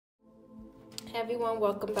Hey everyone,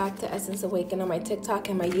 welcome back to Essence Awaken on my TikTok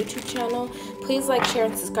and my YouTube channel. Please like, share,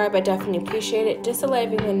 and subscribe. I definitely appreciate it. Just to let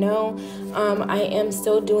everyone know, I am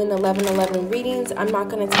still doing the 11/11 readings. I'm not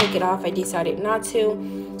going to take it off. I decided not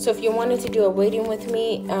to. So if you wanted to do a reading with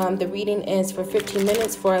me, the reading is for 15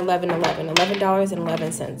 minutes for $11.11,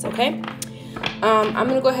 $11.11, okay? I'm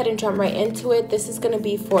going to go ahead and jump right into it. This is going to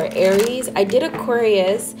be for Aries. I did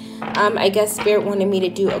Aquarius. I guess Spirit wanted me to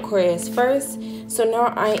do Aquarius first. So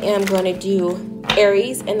now I am going to do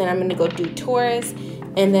Aries, and then I'm going to go do Taurus,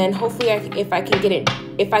 and then hopefully if I can get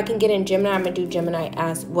in Gemini, I'm going to do Gemini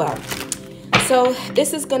as well. So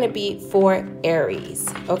this is going to be for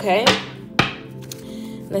Aries, okay?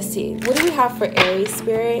 Let's see. What do we have for Aries,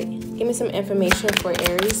 Spirit? Give me some information for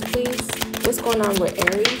Aries, please. What's going on with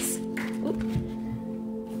Aries?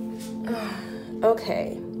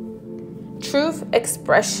 Okay. Truth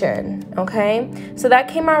expression, okay? So that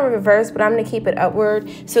came out in reverse, but I'm going to keep it upward.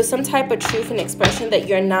 So some type of truth and expression that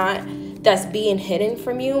you're not, that's being hidden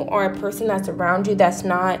from you, or a person that's around you that's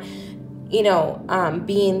not, you know,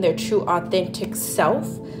 being their true authentic self,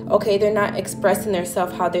 okay? They're not expressing their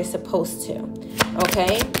self how they're supposed to,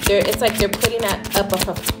 okay? It's like they're putting up a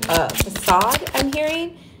facade,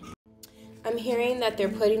 I'm hearing that they're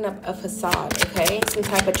putting up a facade, okay? Some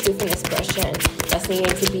type of truth and expression that's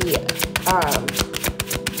needing to be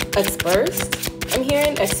expressed. I'm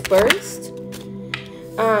hearing expressed.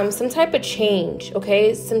 Some type of change,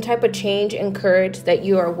 okay? Some type of change and courage that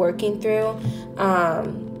you are working through,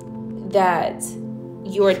 that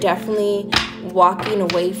you are definitely walking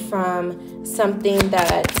away from something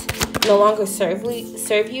that no longer serve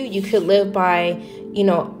you. You could live by, you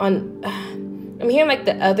know, I'm hearing like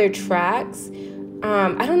the other tracks.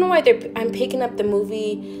 I don't know why I'm picking up the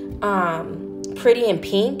movie Pretty in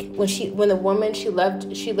Pink, when the woman she lived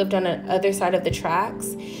on the other side of the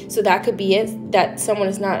tracks. So that could be it, that someone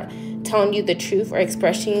is not telling you the truth or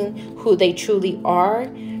expressing who they truly are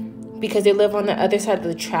because they live on the other side of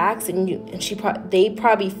the tracks, and they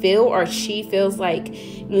probably feel, or she feels like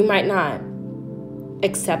you might not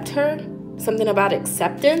accept her. Something about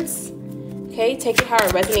acceptance. Okay, take it how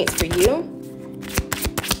it resonates for you.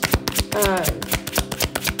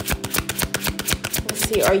 Let's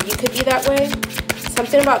see, or you could be that way.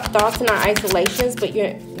 Something about thoughts and not isolations, but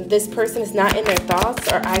this person is not in their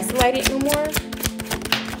thoughts or isolated anymore.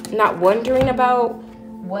 Not wondering about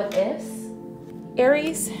what ifs,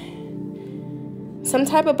 Aries. Some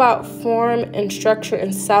type about form and structure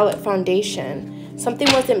and solid foundation.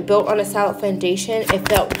 Something wasn't built on a solid foundation. It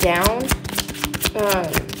felt down.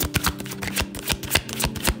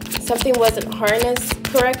 Something wasn't harnessed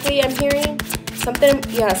correctly, I'm hearing. Something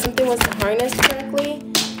wasn't harnessed correctly.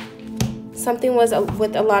 Something was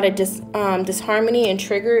with a lot of disharmony and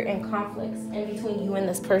trigger and conflicts in between you and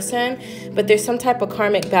this person. But there's some type of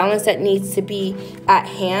karmic balance that needs to be at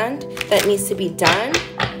hand, that needs to be done.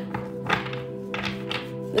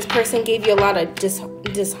 This person gave you a lot of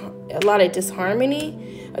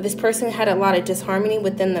disharmony, or this person had a lot of disharmony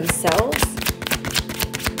within themselves.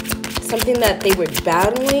 Something that they were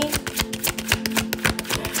battling.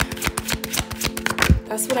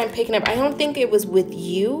 That's what I'm picking up. I don't think it was with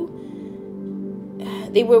you.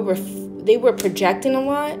 They were projecting a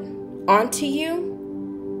lot onto you.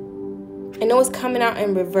 I know it's coming out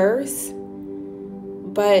in reverse,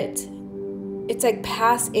 but it's like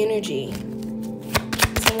past energy.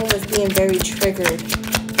 Someone was being very triggered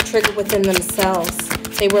within themselves.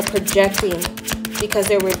 They were projecting because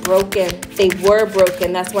they were broken. They were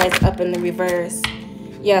broken. That's why it's up in the reverse.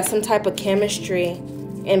 Yeah, some type of chemistry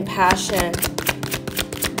and passion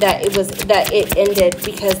that it ended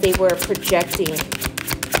because they were projecting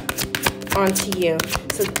onto you.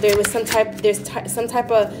 So there's some type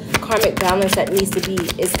of karmic balance that is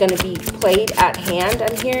going to be played at hand,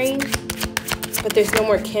 I'm hearing. But there's no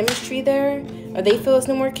more chemistry there, or they feel there's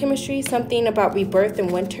no more chemistry. Something about rebirth in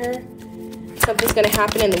winter. Something's going to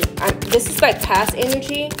happen this is like past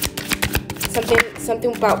energy.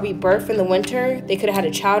 Something about rebirth in the winter. They could have had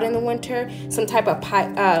a child in the winter. Some type of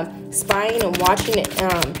spying and watching it.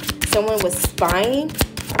 Someone was spying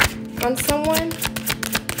on someone.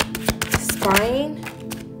 Spying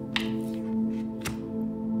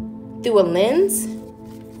through a lens.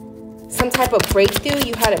 Some type of breakthrough.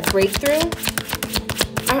 You had a breakthrough.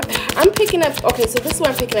 I'm picking up, okay, so this is what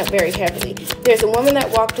I'm picking up very heavily. There's a woman that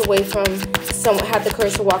walked away from someone, had the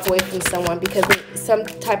courage to walk away from someone because of some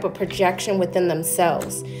type of projection within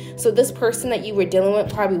themselves. So this person that you were dealing with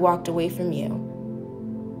probably walked away from you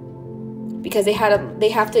because they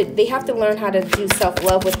have to learn how to do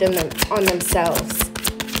self-love within on themselves.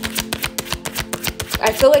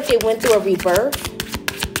 I feel like they went through a rebirth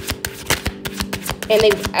And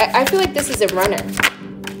I feel like this is a runner,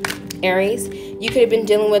 Aries. You could have been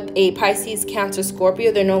dealing with a Pisces, Cancer,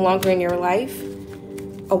 Scorpio. They're no longer in your life.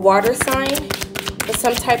 A water sign, but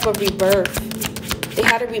some type of rebirth. They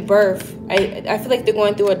had a rebirth. I feel like they're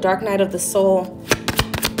going through a dark night of the soul.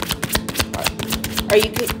 Or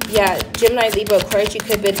you could, yeah, Gemini, Libra, Aquarius. You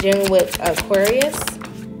could have been dealing with Aquarius.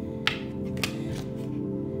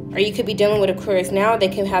 Or you could be dealing with Aquarius now. They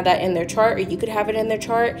can have that in their chart, or you could have it in their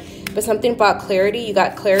chart. But something about clarity. You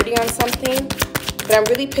got clarity on something. But I'm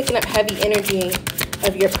really picking up heavy energy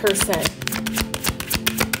of your person.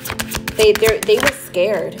 They were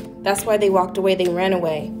scared. That's why they walked away. They ran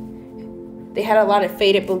away. They had a lot of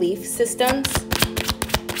faded belief systems.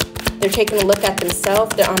 They're taking a look at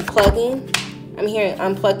themselves. They're unplugging. I'm hearing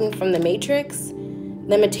unplugging from the matrix.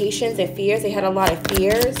 Limitations and fears. They had a lot of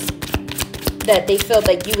fears that they felt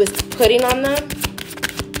like you was putting on them.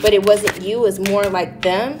 But it wasn't you. It was more like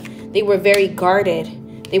them. They were very guarded.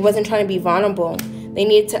 They wasn't trying to be vulnerable. They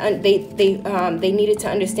needed to they needed to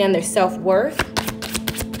understand their self-worth.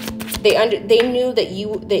 They knew that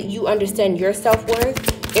you understand your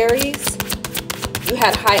self-worth, Aries. You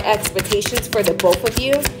had high expectations for the both of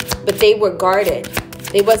you, but they were guarded.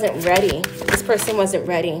 They wasn't ready. This person wasn't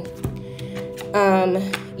ready.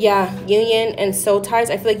 Yeah, union and soul ties.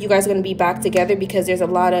 I feel like you guys are going to be back together because there's a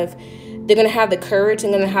lot of, they're going to have the courage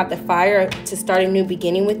and going to have the fire to start a new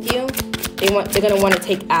beginning with you. They're going to want to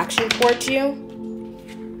take action towards you.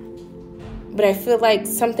 But I feel like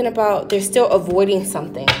something about, they're still avoiding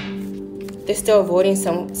something. They're still avoiding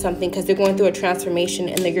something because they're going through a transformation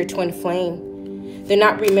and they're your twin flame. They're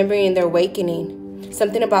not remembering their awakening.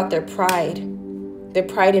 Something about their pride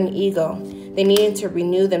and ego. They needed to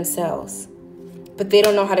renew themselves. But they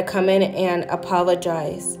don't know how to come in and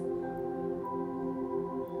apologize.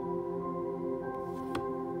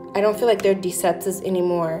 I don't feel like they're deceptives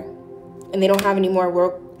anymore. And they don't have any more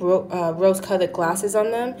rose-colored glasses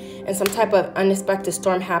on them. And some type of unexpected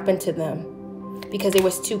storm happened to them because they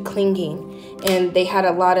was too clinging. And they had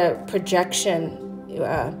a lot of projection. They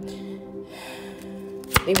were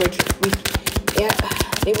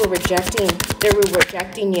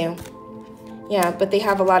rejecting you. Yeah, but they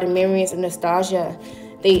have a lot of memories and nostalgia.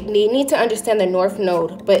 They need to understand the North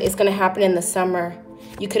Node, but it's going to happen in the summer.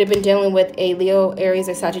 You could have been dealing with a Leo, Aries,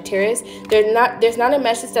 or Sagittarius. There's not a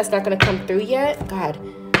message that's not going to come through yet. God.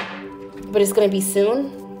 But it's going to be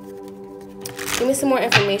soon. Give me some more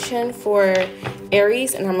information for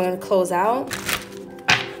Aries, and I'm going to close out.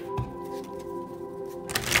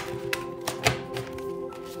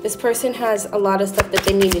 This person has a lot of stuff that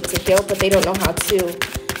they needed to heal, but they don't know how to.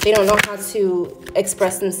 They don't know how to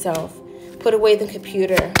express themselves. Put away the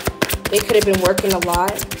computer. They could have been working a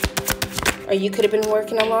lot, or you could have been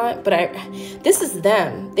working a lot. But this is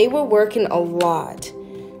them. They were working a lot.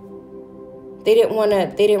 They didn't want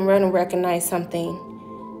to. They didn't want to recognize something.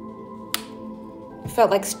 It felt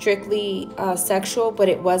like strictly sexual, but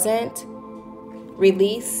it wasn't.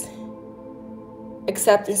 Release,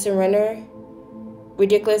 accept and surrender.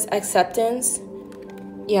 Ridiculous acceptance.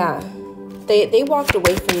 Yeah, they walked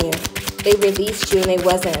away from you. They released you and they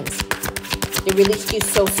wasn't. They released you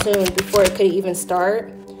so soon before it could even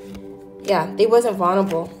start. Yeah, they wasn't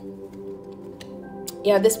vulnerable.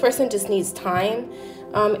 Yeah, this person just needs time,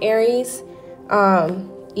 Aries.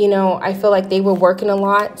 You know, I feel like they were working a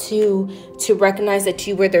lot to recognize that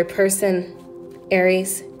you were their person,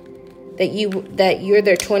 Aries. That you're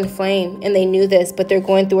their twin flame, and they knew this, but they're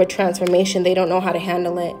going through a transformation. They don't know how to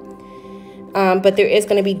handle it. But there is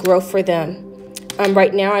going to be growth for them.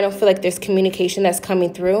 Right now, I don't feel like there's communication that's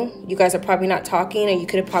coming through. You guys are probably not talking, and you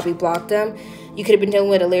could have probably blocked them. You could have been dealing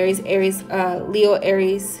with a Leo,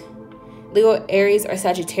 Aries, or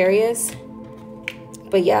Sagittarius.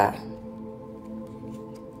 But yeah,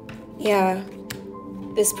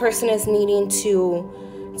 this person is needing to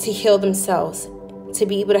heal themselves, to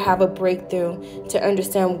be able to have a breakthrough, to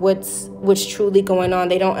understand what's truly going on.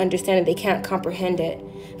 They don't understand it. They can't comprehend it.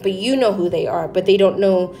 But you know who they are, but they don't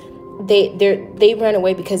know. They ran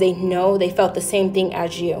away because they know they felt the same thing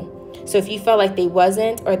as you. So if you felt like they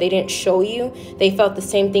wasn't, or they didn't show you, they felt the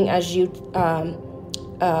same thing as you,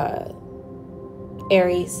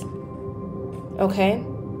 Aries. Okay?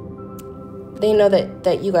 They know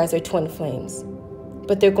that you guys are twin flames,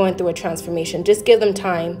 but they're going through a transformation. Just give them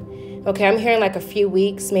time. Okay, I'm hearing like a few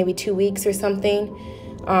weeks, maybe 2 weeks or something,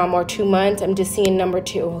 or 2 months. I'm just seeing number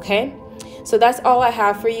 2, okay? So that's all I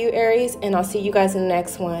have for you, Aries, and I'll see you guys in the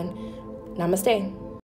next one. Namaste.